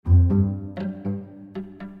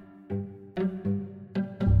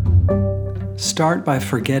Start by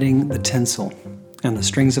forgetting the tinsel and the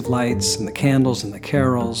strings of lights and the candles and the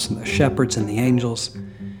carols and the shepherds and the angels.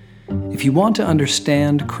 If you want to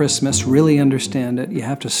understand Christmas, really understand it, you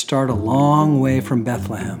have to start a long way from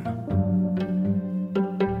Bethlehem.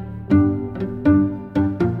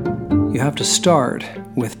 You have to start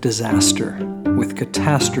with disaster, with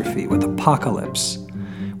catastrophe, with apocalypse,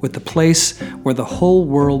 with the place where the whole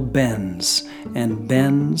world bends and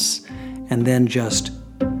then just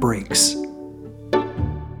breaks.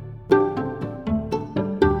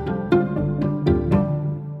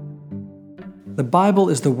 The Bible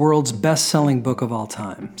is the world's best-selling book of all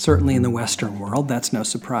time, certainly in the Western world, that's no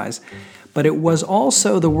surprise. But it was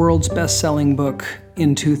also the world's best-selling book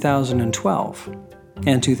in 2012,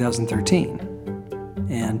 and 2013,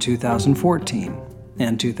 and 2014,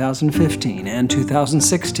 and 2015, and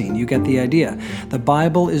 2016. You get the idea. The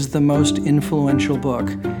Bible is the most influential book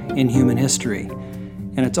in human history,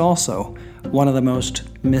 and it's also one of the most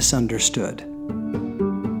misunderstood.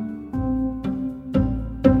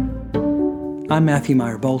 I'm Matthew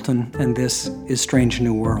Meyer Bolton, and this is Strange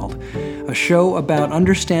New World, a show about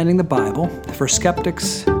understanding the Bible for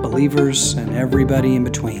skeptics, believers, and everybody in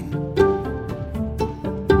between.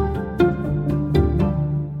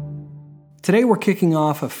 Today we're kicking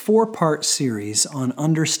off a 4-part series on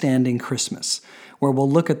understanding Christmas, where we'll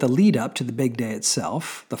look at the lead-up to the big day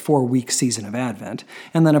itself, the 4-week season of Advent,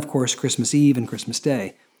 and then, of course, Christmas Eve and Christmas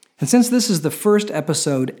Day. And since this is the first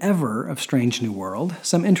episode ever of Strange New World,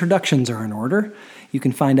 some introductions are in order. You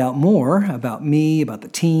can find out more about me, about the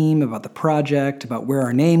team, about the project, about where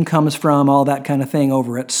our name comes from, all that kind of thing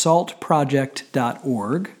over at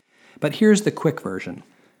saltproject.org. But here's the quick version.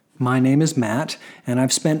 My name is Matt, and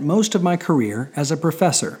I've spent most of my career as a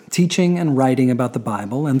professor, teaching and writing about the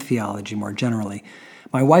Bible and theology more generally.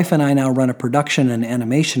 My wife and I now run a production and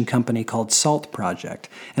animation company called Salt Project,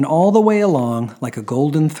 and all the way along, like a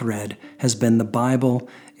golden thread, has been the Bible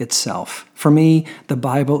itself. For me, the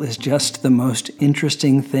Bible is just the most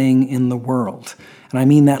interesting thing in the world. And I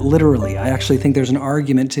mean that literally. I actually think there's an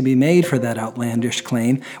argument to be made for that outlandish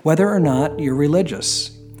claim, whether or not you're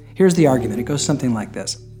religious. Here's the argument. It goes something like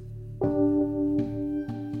this.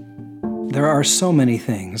 There are so many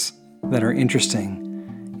things that are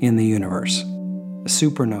interesting in the universe.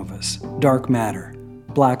 Supernovas, dark matter,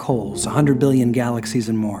 black holes, 100 billion galaxies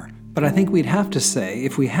and more. But I think we'd have to say,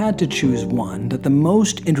 if we had to choose one, that the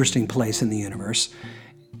most interesting place in the universe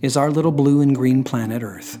is our little blue and green planet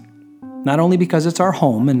Earth. Not only because it's our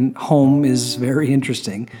home, and home is very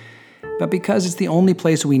interesting, but because it's the only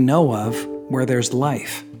place we know of where there's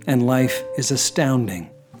life, and life is astounding.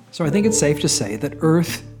 So I think it's safe to say that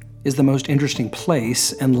Earth is the most interesting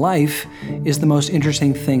place, and life is the most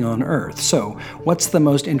interesting thing on Earth. So, what's the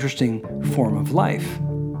most interesting form of life?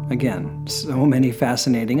 Again, so many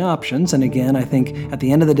fascinating options, and again, I think at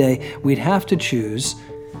the end of the day, we'd have to choose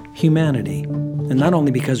humanity. And not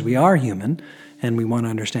only because we are human, and we want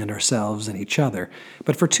to understand ourselves and each other,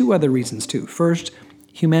 but for 2 other reasons too. First,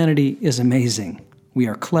 humanity is amazing. We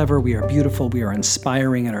are clever, we are beautiful, we are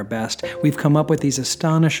inspiring at our best. We've come up with these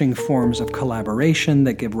astonishing forms of collaboration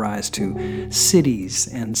that give rise to cities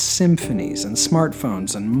and symphonies and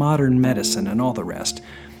smartphones and modern medicine and all the rest.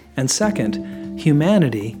 And second,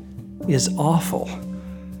 humanity is awful.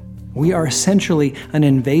 We are essentially an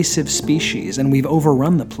invasive species, and we've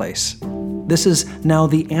overrun the place. This is now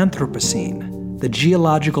the Anthropocene, the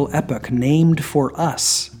geological epoch named for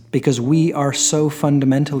us, because we are so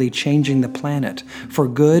fundamentally changing the planet, for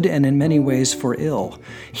good and in many ways for ill,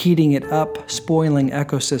 heating it up, spoiling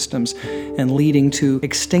ecosystems, and leading to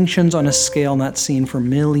extinctions on a scale not seen for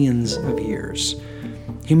millions of years.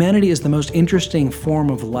 Humanity is the most interesting form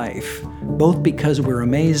of life, both because we're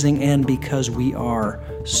amazing and because we are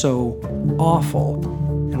so awful.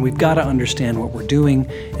 And we've got to understand what we're doing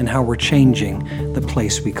and how we're changing the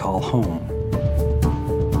place we call home.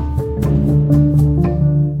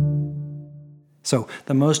 So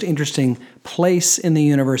the most interesting place in the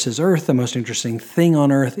universe is Earth. The most interesting thing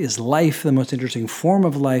on Earth is life. The most interesting form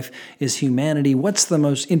of life is humanity. What's the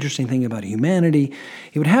most interesting thing about humanity?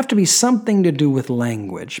 It would have to be something to do with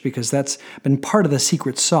language, because that's been part of the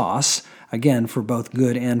secret sauce, again, for both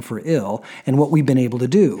good and for ill, and what we've been able to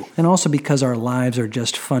do. And also because our lives are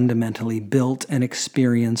just fundamentally built and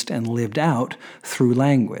experienced and lived out through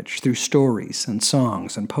language, through stories and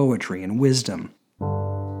songs and poetry and wisdom.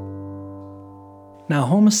 Now,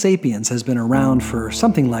 Homo sapiens has been around for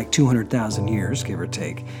something like 200,000 years, give or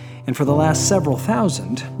take, and for the last several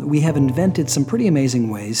thousand, we have invented some pretty amazing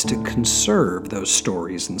ways to conserve those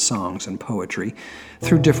stories and songs and poetry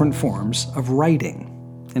through different forms of writing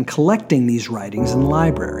and collecting these writings in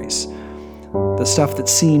libraries. the stuff that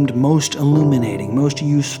seemed most illuminating, most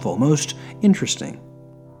useful, most interesting.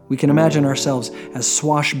 We can imagine ourselves as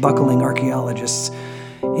swashbuckling archaeologists,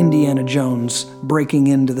 Indiana Jones breaking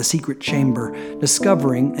into the secret chamber,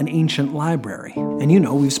 discovering an ancient library. And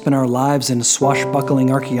we've spent our lives in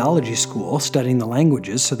swashbuckling archaeology school studying the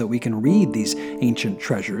languages so that we can read these ancient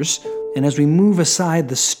treasures. And as we move aside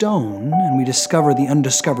the stone and we discover the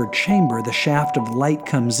undiscovered chamber, the shaft of light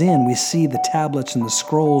comes in, we see the tablets and the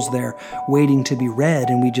scrolls there waiting to be read,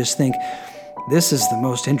 and we just think, this is the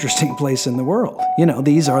most interesting place in the world.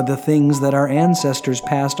 These are the things that our ancestors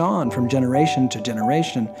passed on from generation to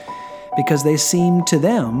generation because they seemed to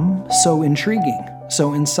them so intriguing,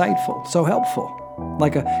 so insightful, so helpful,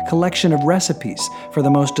 like a collection of recipes for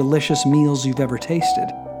the most delicious meals you've ever tasted.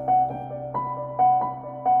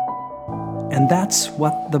 And that's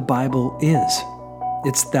what the Bible is.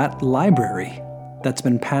 It's that library that's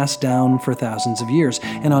been passed down for thousands of years.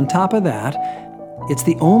 And on top of that, it's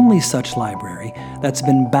the only such library that's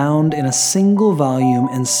been bound in a single volume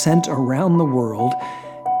and sent around the world,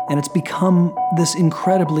 and it's become this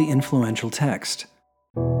incredibly influential text.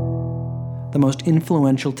 The most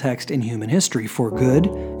influential text in human history, for good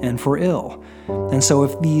and for ill. And so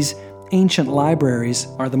if these ancient libraries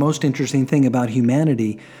are the most interesting thing about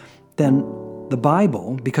humanity, then the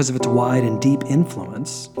Bible, because of its wide and deep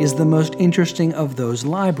influence, is the most interesting of those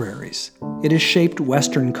libraries. It has shaped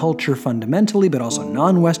Western culture fundamentally, but also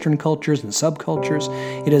non-Western cultures and subcultures.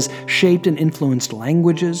 It has shaped and influenced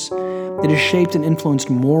languages. It has shaped and influenced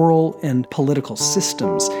moral and political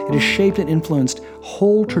systems. It has shaped and influenced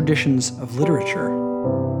whole traditions of literature.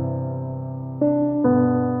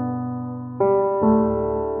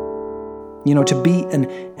 To be an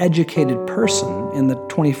educated person in the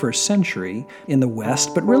 21st century in the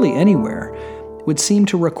West, but really anywhere, would seem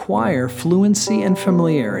to require fluency and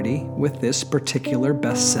familiarity with this particular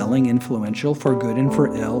best-selling, influential, for good and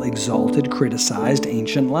for ill, exalted, criticized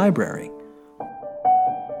ancient library.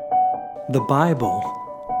 The Bible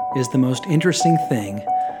is the most interesting thing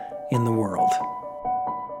in the world.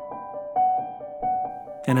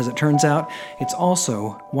 And as it turns out, it's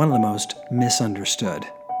also one of the most misunderstood.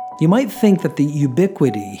 You might think that the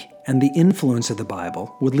ubiquity and the influence of the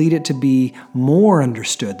Bible would lead it to be more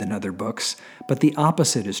understood than other books, but the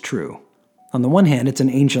opposite is true. On the one hand, it's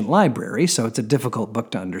an ancient library, so it's a difficult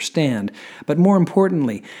book to understand, but more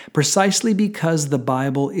importantly, precisely because the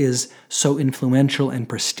Bible is so influential and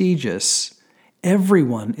prestigious,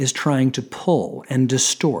 everyone is trying to pull and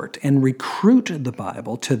distort and recruit the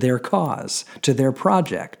Bible to their cause, to their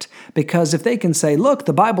project, because if they can say, look,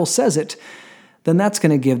 the Bible says it, then that's going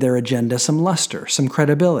to give their agenda some luster, some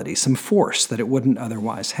credibility, some force that it wouldn't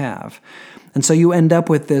otherwise have. And so you end up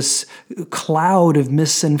with this cloud of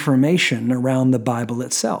misinformation around the Bible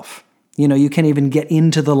itself. You can't even get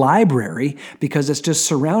into the library because it's just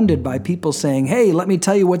surrounded by people saying, hey, let me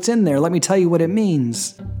tell you what's in there, let me tell you what it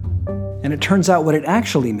means. And it turns out what it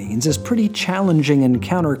actually means is pretty challenging and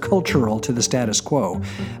countercultural to the status quo,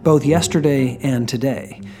 both yesterday and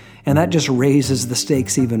today. And that just raises the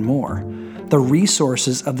stakes even more. The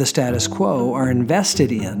resources of the status quo are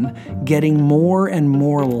invested in getting more and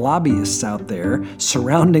more lobbyists out there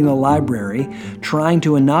surrounding the library, trying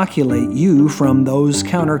to inoculate you from those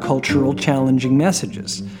countercultural challenging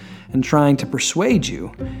messages, and trying to persuade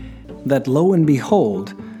you that, lo and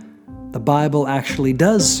behold, the Bible actually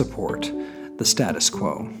does support the status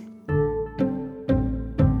quo.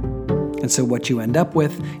 And so what you end up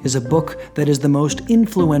with is a book that is the most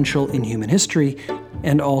influential in human history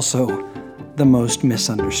and also the most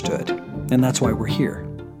misunderstood. And that's why we're here.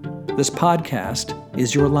 This podcast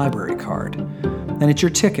is your library card, and it's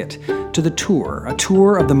your ticket to the tour, a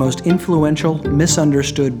tour of the most influential,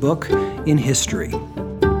 misunderstood book in history.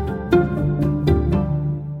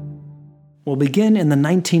 We'll begin in the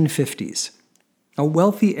 1950s. A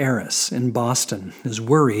wealthy heiress in Boston is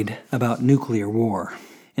worried about nuclear war,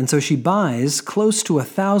 and so she buys close to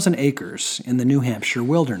 1,000 acres in the New Hampshire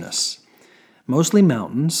wilderness. Mostly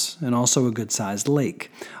mountains, and also a good-sized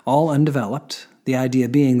lake, all undeveloped, the idea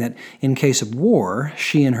being that in case of war,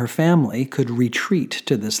 she and her family could retreat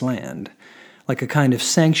to this land, like a kind of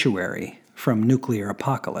sanctuary from nuclear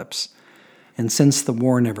apocalypse. And since the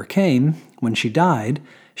war never came, when she died,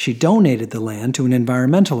 she donated the land to an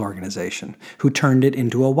environmental organization who turned it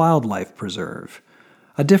into a wildlife preserve,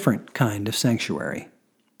 a different kind of sanctuary.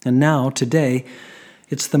 And now, today,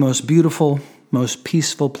 it's the most beautiful, most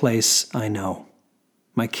peaceful place I know.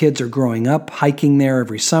 My kids are growing up, hiking there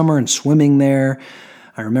every summer and swimming there.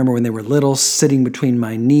 I remember when they were little, sitting between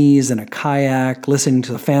my knees in a kayak, listening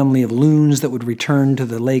to the family of loons that would return to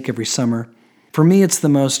the lake every summer. For me, it's the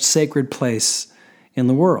most sacred place in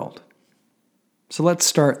the world. So let's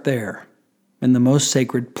start there, in the most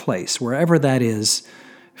sacred place, wherever that is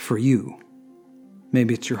for you.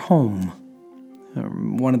 Maybe it's your home, or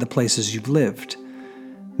one of the places you've lived.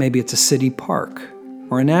 Maybe it's a city park,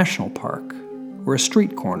 or a national park, or a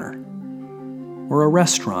street corner, or a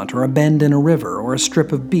restaurant, or a bend in a river, or a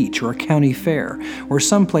strip of beach, or a county fair, or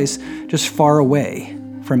someplace just far away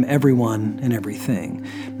from everyone and everything.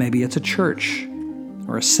 Maybe it's a church,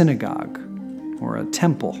 or a synagogue, or a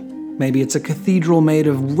temple. Maybe it's a cathedral made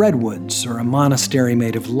of redwoods, or a monastery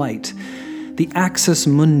made of light. The axis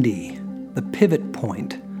mundi, the pivot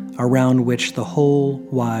point around which the whole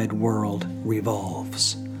wide world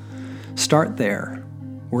revolves. Start there,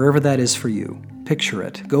 wherever that is for you. Picture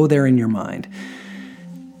it. Go there in your mind.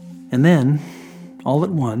 And then, all at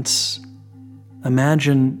once,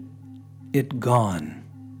 imagine it gone.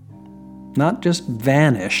 Not just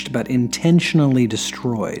vanished, but intentionally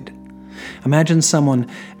destroyed. Imagine someone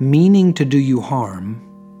meaning to do you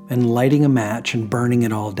harm and lighting a match and burning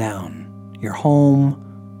it all down. Your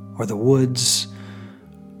home, or the woods,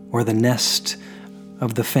 or the nest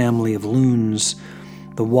of the family of loons,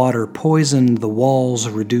 the water poisoned, the walls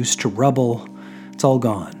reduced to rubble. It's all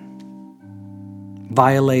gone.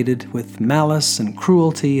 Violated with malice and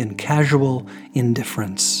cruelty and casual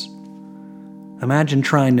indifference. Imagine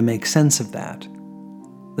trying to make sense of that.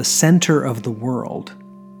 The center of the world,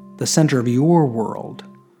 the center of your world,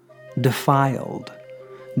 defiled,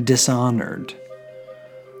 dishonored,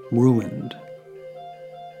 ruined.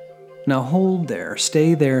 Now hold there,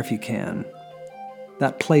 stay there if you can,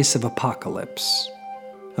 that place of apocalypse,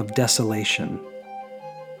 of desolation.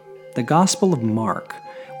 The Gospel of Mark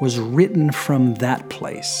was written from that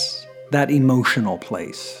place, that emotional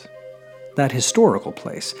place, that historical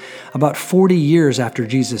place. About 40 years after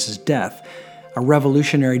Jesus' death, a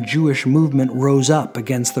revolutionary Jewish movement rose up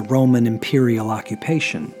against the Roman imperial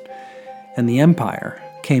occupation, and the empire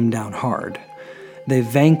came down hard. They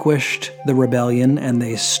vanquished the rebellion, and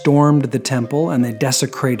they stormed the temple, and they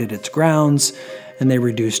desecrated its grounds, and they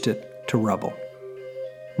reduced it to rubble.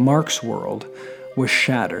 Mark's world was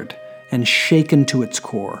shattered and shaken to its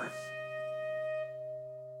core.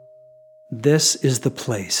 This is the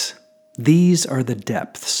place. These are the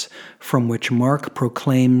depths from which Mark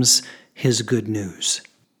proclaims his good news.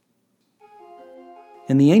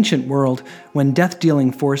 In the ancient world, when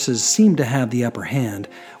death-dealing forces seemed to have the upper hand,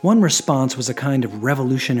 one response was a kind of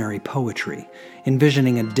revolutionary poetry,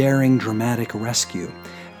 envisioning a daring, dramatic rescue.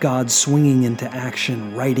 God swinging into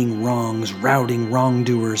action, righting wrongs, routing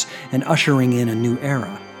wrongdoers, and ushering in a new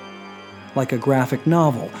era. Like a graphic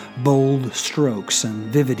novel, bold strokes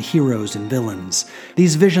and vivid heroes and villains.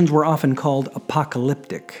 These visions were often called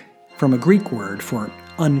apocalyptic, from a Greek word for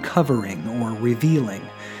uncovering or revealing.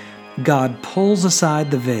 God pulls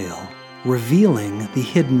aside the veil, revealing the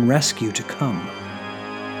hidden rescue to come.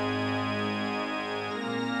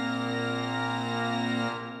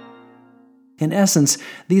 In essence,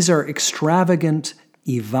 these are extravagant,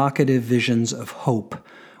 evocative visions of hope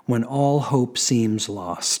when all hope seems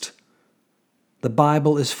lost. The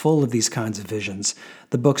Bible is full of these kinds of visions.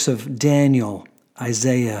 The books of Daniel,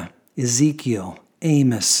 Isaiah, Ezekiel,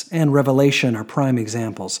 Amos, and Revelation are prime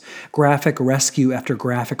examples. Graphic rescue after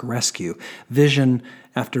graphic rescue, vision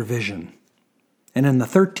after vision. And in the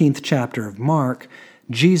 13th chapter of Mark,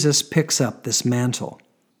 Jesus picks up this mantle.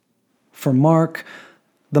 For Mark,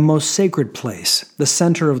 the most sacred place, the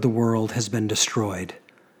center of the world, has been destroyed.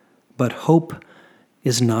 But hope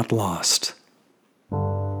is not lost.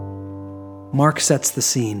 Mark sets the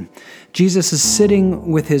scene. Jesus is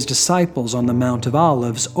sitting with his disciples on the Mount of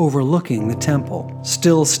Olives overlooking the temple,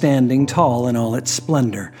 still standing tall in all its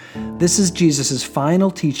splendor. This is Jesus'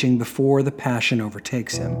 final teaching before the Passion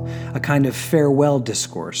overtakes him, a kind of farewell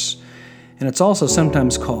discourse. And it's also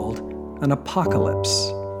sometimes called an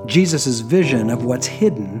apocalypse, Jesus' vision of what's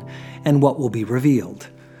hidden and what will be revealed.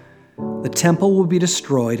 The temple will be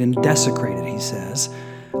destroyed and desecrated, he says.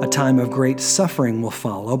 A time of great suffering will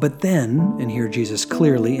follow, but then, and here Jesus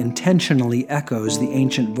clearly, intentionally echoes the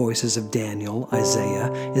ancient voices of Daniel,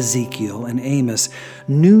 Isaiah, Ezekiel, and Amos,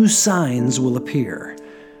 new signs will appear,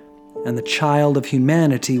 and the child of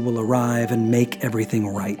humanity will arrive and make everything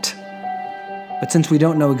right. But since we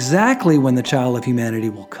don't know exactly when the child of humanity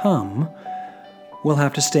will come, we'll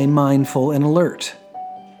have to stay mindful and alert.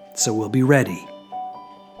 So we'll be ready.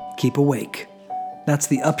 Keep awake. That's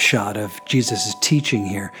the upshot of Jesus' teaching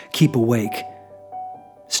here. Keep awake.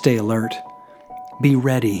 Stay alert. Be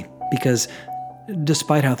ready, because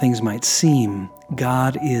despite how things might seem,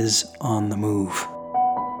 God is on the move.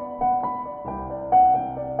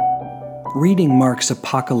 Reading Mark's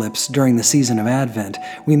Apocalypse during the season of Advent,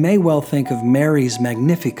 we may well think of Mary's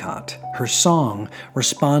Magnificat, her song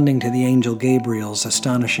responding to the angel Gabriel's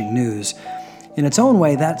astonishing news. In its own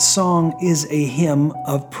way, that song is a hymn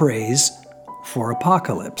of praise for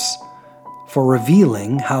Apocalypse, for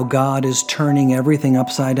revealing how God is turning everything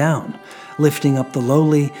upside down, lifting up the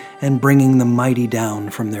lowly and bringing the mighty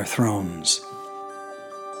down from their thrones.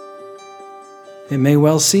 It may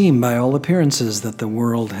well seem, by all appearances, that the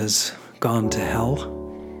world has gone to hell,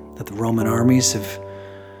 that the Roman armies have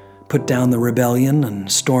put down the rebellion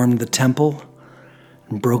and stormed the temple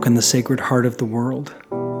and broken the Sacred Heart of the world.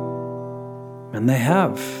 And they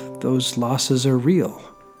have. Those losses are real.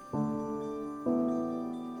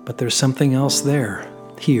 But there's something else there,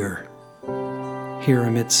 here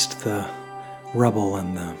amidst the rubble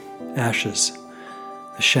and the ashes,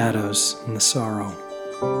 the shadows and the sorrow.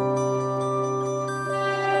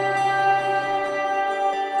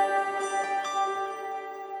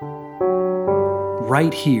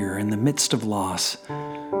 Right here in the midst of loss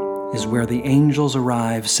is where the angels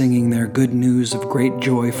arrive singing their good news of great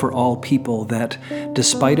joy for all people that,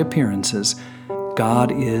 despite appearances,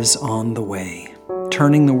 God is on the way,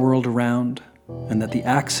 turning the world around, and that the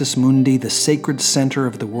Axis Mundi, the sacred center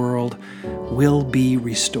of the world, will be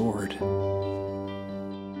restored.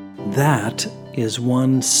 That is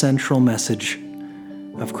one central message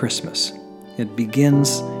of Christmas. It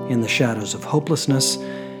begins in the shadows of hopelessness,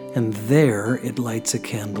 and there it lights a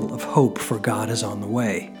candle of hope, for God is on the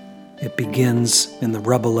way. It begins in the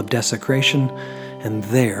rubble of desecration, and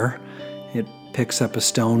there it picks up a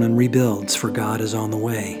stone and rebuilds, for God is on the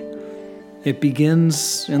way. It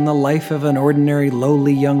begins in the life of an ordinary,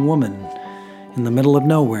 lowly young woman in the middle of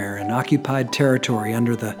nowhere, in occupied territory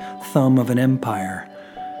under the thumb of an empire,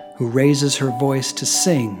 who raises her voice to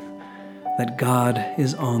sing that God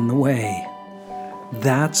is on the way.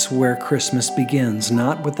 That's where Christmas begins,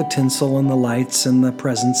 not with the tinsel and the lights and the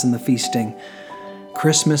presents and the feasting.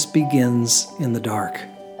 Christmas begins in the dark,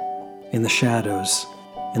 in the shadows,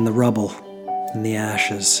 in the rubble, in the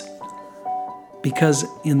ashes. Because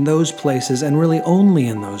in those places, and really only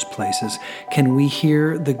in those places, can we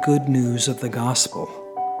hear the good news of the gospel,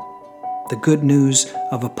 the good news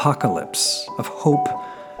of apocalypse, of hope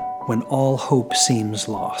when all hope seems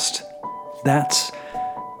lost. That's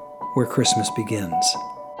where Christmas begins.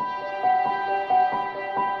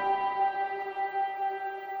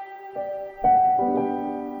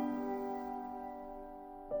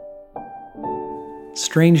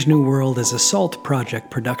 Strange New World is a SALT Project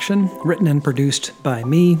production, written and produced by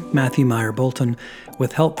me, Matthew Meyer Bolton,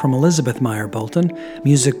 with help from Elizabeth Meyer Bolton,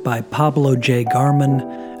 music by Pablo J. Garman,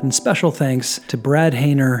 and special thanks to Brad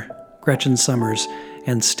Hayner, Gretchen Summers,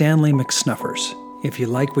 and Stanley McSnuffers. If you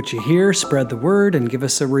like what you hear, spread the word and give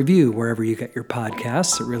us a review wherever you get your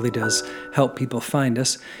podcasts. It really does help people find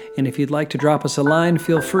us. And if you'd like to drop us a line,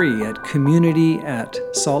 feel free at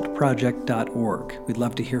community@saltproject.org. We'd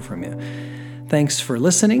love to hear from you. Thanks for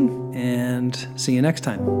listening, and see you next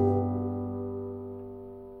time.